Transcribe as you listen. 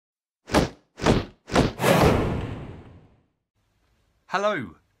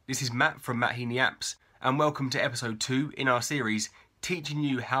Hello, this is Matt from Heaney Apps, and welcome to episode 2 in our series teaching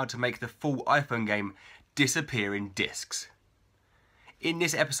you how to make the full iPhone game disappear in disks. In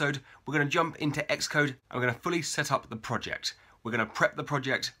this episode, we're going to jump into Xcode and we're going to fully set up the project. We're going to prep the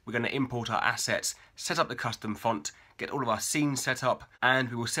project, we're going to import our assets, set up the custom font, get all of our scenes set up, and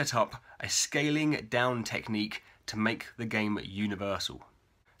we will set up a scaling down technique to make the game universal.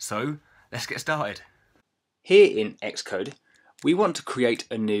 So, let's get started. Here in Xcode, we want to create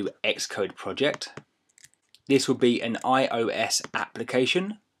a new Xcode project. This will be an iOS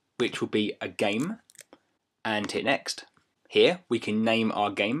application, which will be a game, and hit next. Here we can name our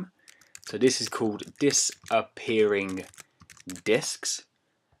game. So this is called Disappearing Disks.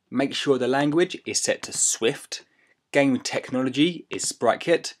 Make sure the language is set to Swift. Game technology is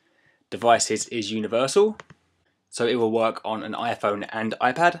Sprite. Devices is universal, so it will work on an iPhone and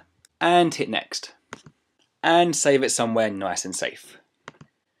iPad. And hit next. And save it somewhere nice and safe.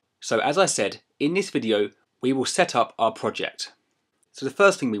 So as I said, in this video we will set up our project. So the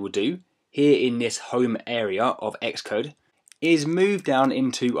first thing we will do here in this home area of Xcode is move down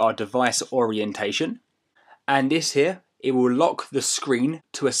into our device orientation, and this here, it will lock the screen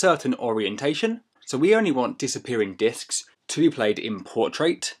to a certain orientation. So we only want disappearing disks to be played in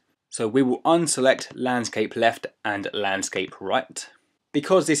portrait, so we will unselect landscape left and landscape right.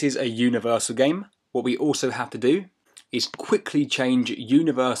 Because this is a universal game, what we also have to do is quickly change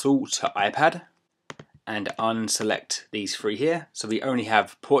universal to iPad and unselect these three here. So we only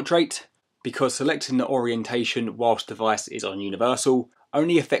have portrait, because selecting the orientation whilst device is on universal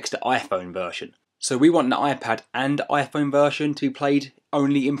only affects the iPhone version. So we want the iPad and iPhone version to be played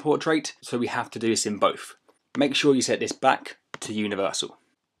only in portrait, so we have to do this in both. Make sure you set this back to universal.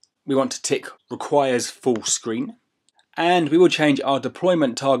 We want to tick requires full screen, and we will change our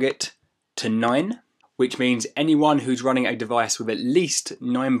deployment target to 9, which means anyone who's running a device with at least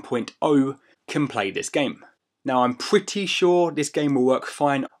 9.0 can play this game. Now I'm pretty sure this game will work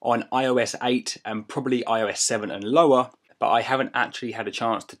fine on iOS 8 and probably iOS 7 and lower, but I haven't actually had a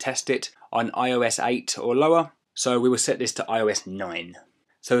chance to test it on iOS 8 or lower, so we will set this to iOS 9.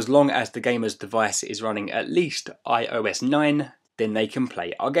 So as long as the gamer's device is running at least iOS 9, then they can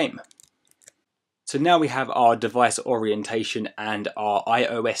play our game. So now we have our device orientation and our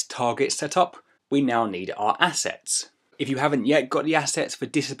iOS target set up, we now need our assets. If you haven't yet got the assets for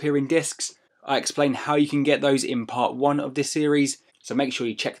disappearing disks, I explain how you can get those in part 1 of this series, so make sure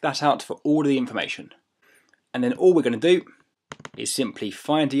you check that out for all the information. And then all we're going to do is simply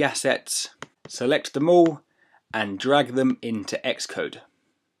find the assets, select them all, and drag them into Xcode.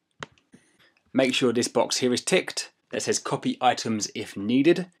 Make sure this box here is ticked that says copy items if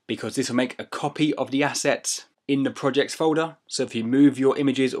needed, because this will make a copy of the assets in the projects folder, so if you move your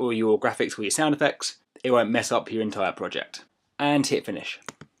images or your graphics or your sound effects, it won't mess up your entire project. And hit finish.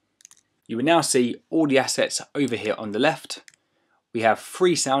 You will now see all the assets over here on the left. We have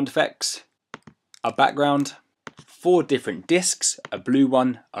 3 sound effects, a background, 4 different discs, a blue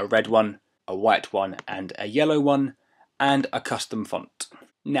one, a red one, a white one, and a yellow one, and a custom font.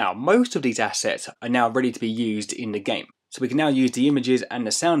 Now, most of these assets are now ready to be used in the game, so we can now use the images and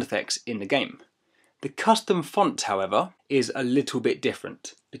the sound effects in the game. The custom font, however, is a little bit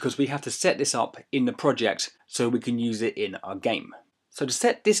different, because we have to set this up in the project so we can use it in our game. So to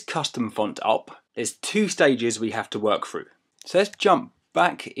set this custom font up, there's 2 stages we have to work through. So let's jump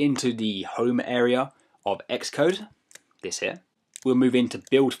back into the home area of Xcode, this here. We'll move into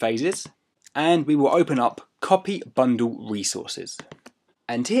build phases, and we will open up copy bundle resources.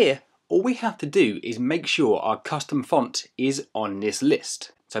 And here, all we have to do is make sure our custom font is on this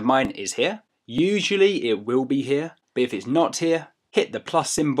list. So mine is here. Usually it will be here, but if it's not here, hit the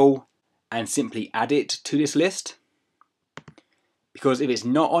plus symbol and simply add it to this list. Because if it's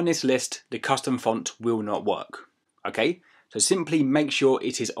not on this list, the custom font will not work. Okay, so simply make sure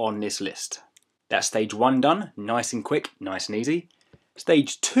it is on this list. That's stage 1 done, nice and quick, nice and easy.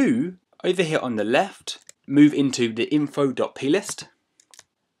 Stage 2, over here on the left, move into the info.plist.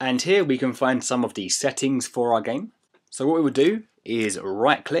 And here we can find some of the settings for our game. So what we will do is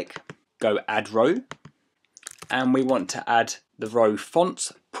right click, go add row, and we want to add the row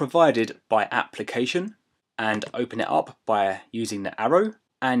fonts provided by application, and open it up by using the arrow.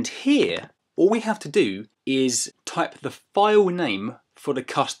 And here, all we have to do is type the file name for the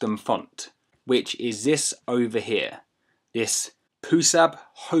custom font, which is this over here. This pusab,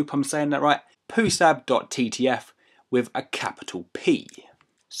 hope I'm saying that right, pusab.ttf with a capital P.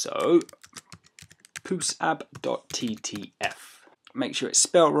 So, pusab.ttf. Make sure it's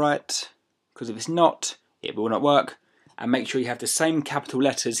spelled right, because if it's not, it will not work. And make sure you have the same capital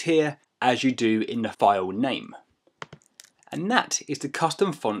letters here as you do in the file name. And that is the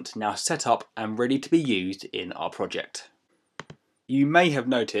custom font now set up and ready to be used in our project. You may have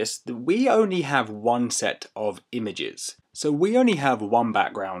noticed that we only have one set of images. So we only have one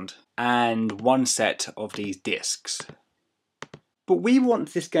background and one set of these disks. But we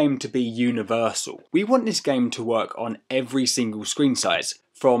want this game to be universal. We want this game to work on every single screen size,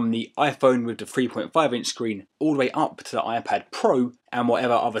 from the iPhone with the 3.5-inch screen all the way up to the iPad Pro and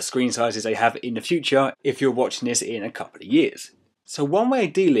whatever other screen sizes they have in the future if you're watching this in a couple of years. So one way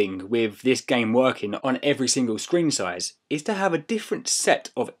of dealing with this game working on every single screen size is to have a different set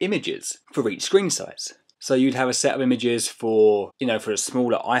of images for each screen size. So you'd have a set of images for, for the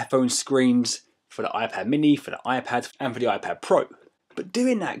smaller iPhone screens, for the iPad mini, for the iPad, and for the iPad Pro. But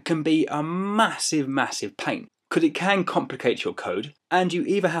doing that can be a massive, massive pain, because it can complicate your code, and you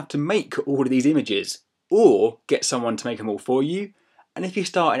either have to make all of these images or get someone to make them all for you. And if you're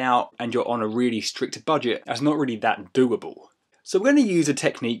starting out and you're on a really strict budget, that's not really that doable. So we're going to use a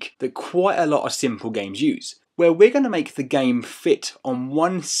technique that quite a lot of simple games use, where we're going to make the game fit on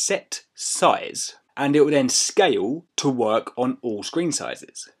one set size, and it will then scale to work on all screen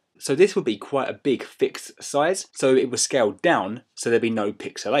sizes. So this would be quite a big fixed size, so it will scale down so there'd be no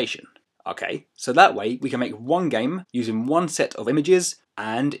pixelation. Okay, so that way we can make one game using one set of images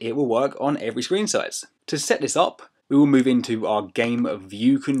and it will work on every screen size. To set this up, we will move into our game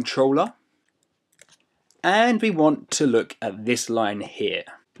view controller and we want to look at this line here.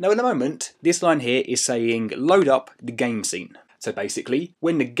 Now at the moment, this line here is saying load up the game scene. So basically,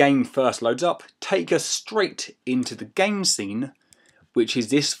 when the game first loads up, take us straight into the game scene, which is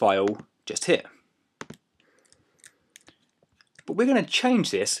this file just here. But we're going to change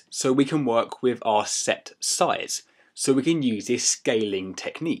this so we can work with our set size, so we can use this scaling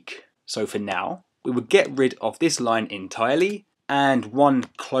technique. So for now, we will get rid of this line entirely and one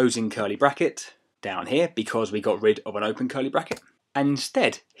closing curly bracket down here because we got rid of an open curly bracket. And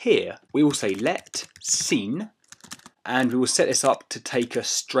instead, here, we will say let scene, and we will set this up to take us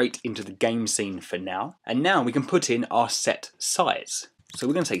straight into the game scene for now. And now we can put in our set size. So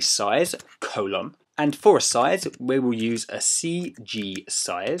we're going to say size, colon, and for a size, we will use a CG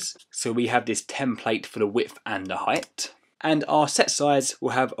size. So we have this template for the width and the height. And our set size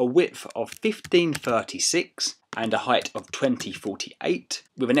will have a width of 1536 and a height of 2048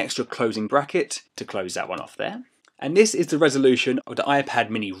 with an extra closing bracket to close that one off there. And this is the resolution of the iPad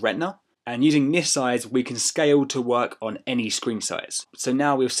mini Retina. And using this size, we can scale to work on any screen size. So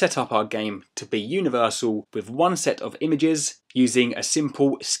now we've set up our game to be universal with one set of images using a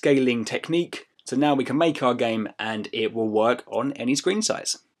simple scaling technique. So now we can make our game and it will work on any screen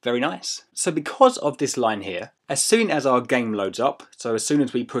size. Very nice. So because of this line here, as soon as our game loads up, so as soon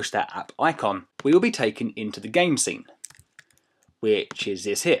as we push that app icon, we will be taken into the game scene, which is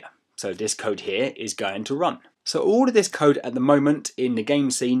this here. So this code here is going to run. So all of this code at the moment in the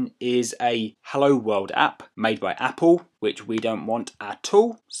game scene is a Hello World app made by Apple, which we don't want at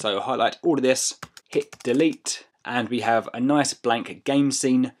all. So highlight all of this, hit delete, and we have a nice blank game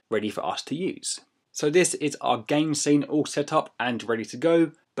scene ready for us to use. So this is our game scene all set up and ready to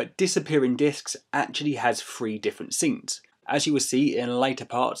go, but Disappearing Discs actually has 3 different scenes. As you will see in later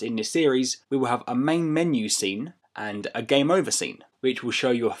parts in this series, we will have a main menu scene and a game over scene, which will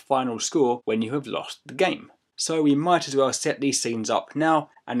show your final score when you have lost the game. So we might as well set these scenes up now,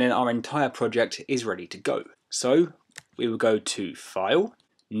 and then our entire project is ready to go. So we will go to File,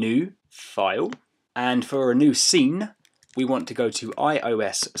 New, File, and for a new scene, we want to go to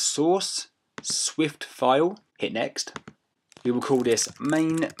iOS Source, Swift File, hit Next. We will call this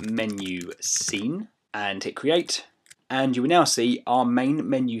Main Menu Scene, and hit Create. And you will now see our Main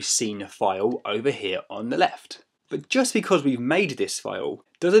Menu Scene file over here on the left. But just because we've made this file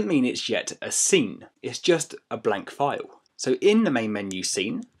doesn't mean it's yet a scene, it's just a blank file. So in the main menu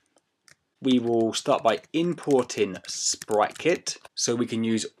scene, we will start by importing SpriteKit so we can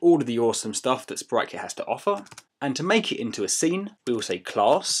use all of the awesome stuff that SpriteKit has to offer. And to make it into a scene, we will say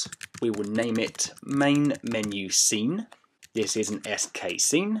class, we will name it main menu scene. This is an SK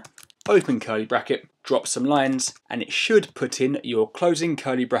scene. Open curly bracket, drop some lines, and it should put in your closing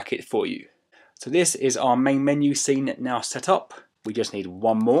curly bracket for you. So this is our main menu scene now set up. We just need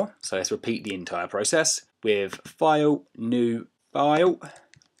one more, so let's repeat the entire process with File, New, File,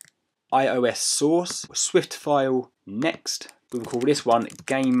 iOS Source, Swift File, Next. We will call this one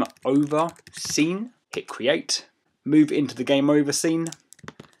Game Over Scene, hit Create, move into the Game Over scene.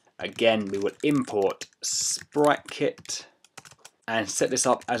 Again, we will import SpriteKit and set this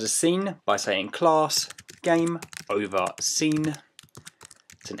up as a scene by saying class, Game Over Scene.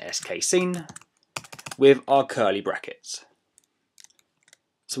 It's an SK scene with our curly brackets.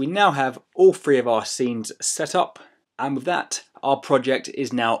 So we now have all 3 of our scenes set up, And with that, our project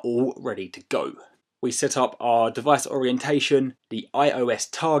is now all ready to go. We set up our device orientation, the iOS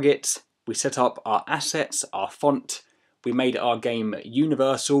targets, we set up our assets, our font, we made our game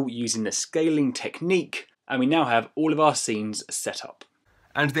universal using the scaling technique, and we now have all of our scenes set up.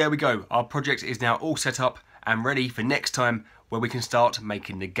 And there we go, our project is now all set up and ready for next time where we can start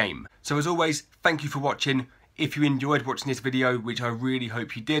making the game. So as always, thank you for watching. If you enjoyed watching this video, which I really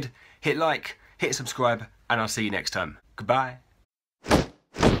hope you did, hit like, hit subscribe, and I'll see you next time. Goodbye.